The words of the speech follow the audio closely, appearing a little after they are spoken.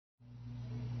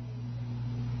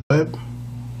web.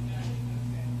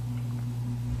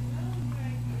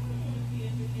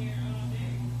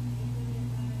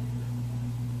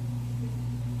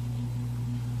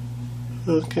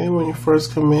 Okay, when you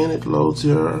first come in, it loads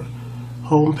your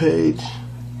home page.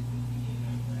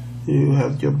 You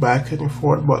have your back and your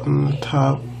forward button on the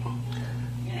top.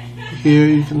 Here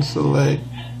you can select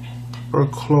or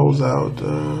close out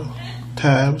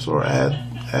tabs or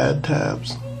add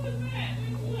tabs.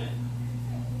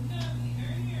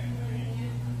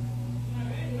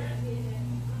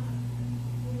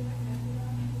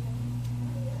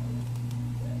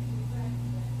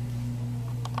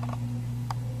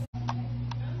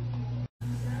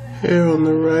 Here on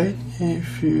the right,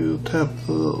 if you tap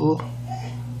the little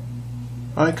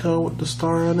icon with the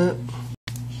star on it,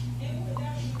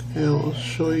 it'll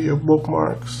show you your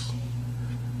bookmarks,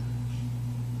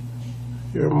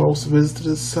 your most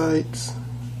visited sites,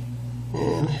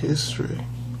 and history.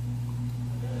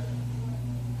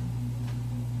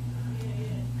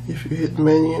 If you hit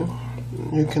menu,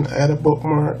 you can add a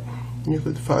bookmark. You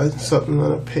could find something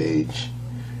on a page,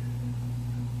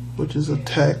 which is a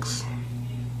text.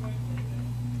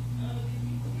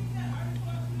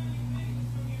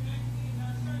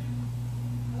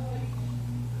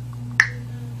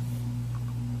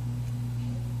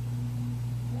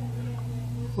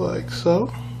 Like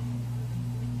so.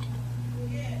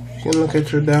 You can look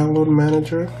at your download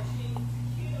manager.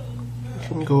 You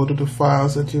can go to the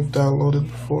files that you've downloaded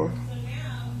before.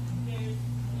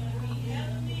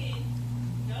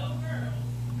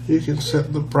 You can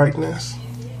set the brightness,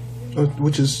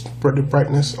 which is for the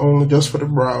brightness only just for the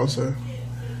browser.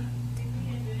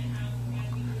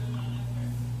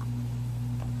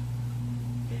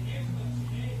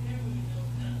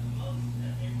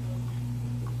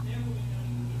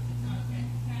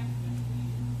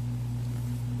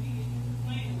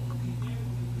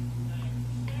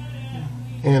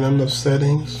 And under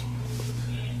settings,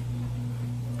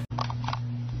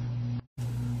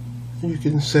 you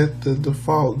can set the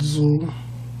default zoom.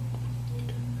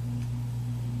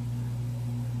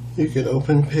 You can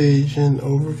open page and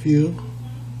overview.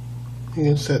 You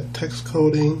can set text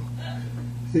coding.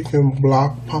 You can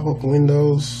block pop-up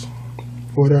windows,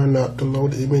 whether or not to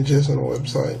load images on a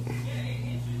website.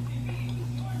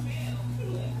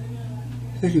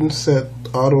 You can set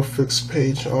auto fix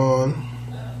page on.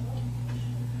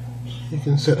 You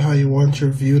can set how you want your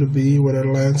view to be, whether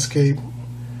landscape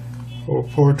or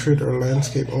portrait or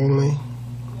landscape only.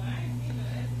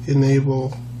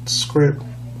 Enable script,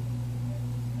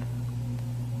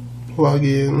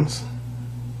 plugins,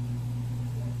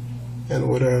 and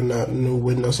whether or not new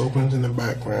Windows opens in the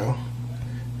background.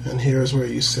 And here's where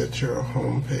you set your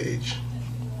home page.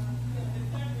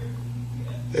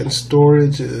 And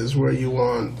storage is where you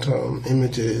want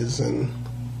images and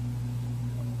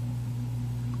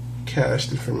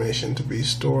cached information to be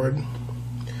stored.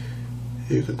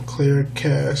 You can clear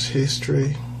cache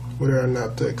history, whether or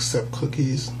not to accept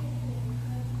cookies.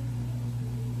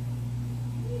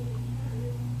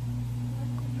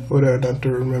 Whether or not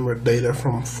to remember data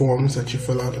from forms that you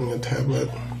fill out on your tablet.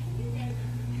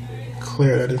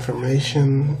 Clear that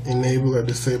information. Enable or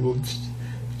disable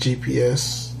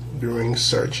GPS during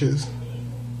searches.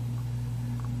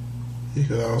 You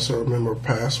can also remember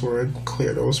password,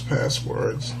 clear those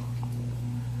passwords.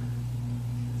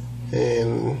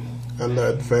 And under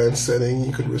advanced setting,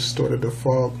 you could restore the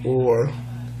default or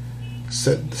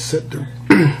set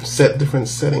different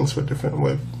settings for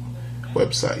different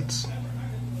websites.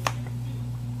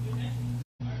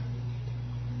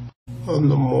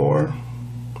 Under more,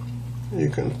 you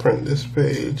can print this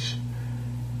page.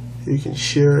 You can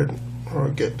share it or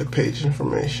get the page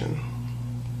information.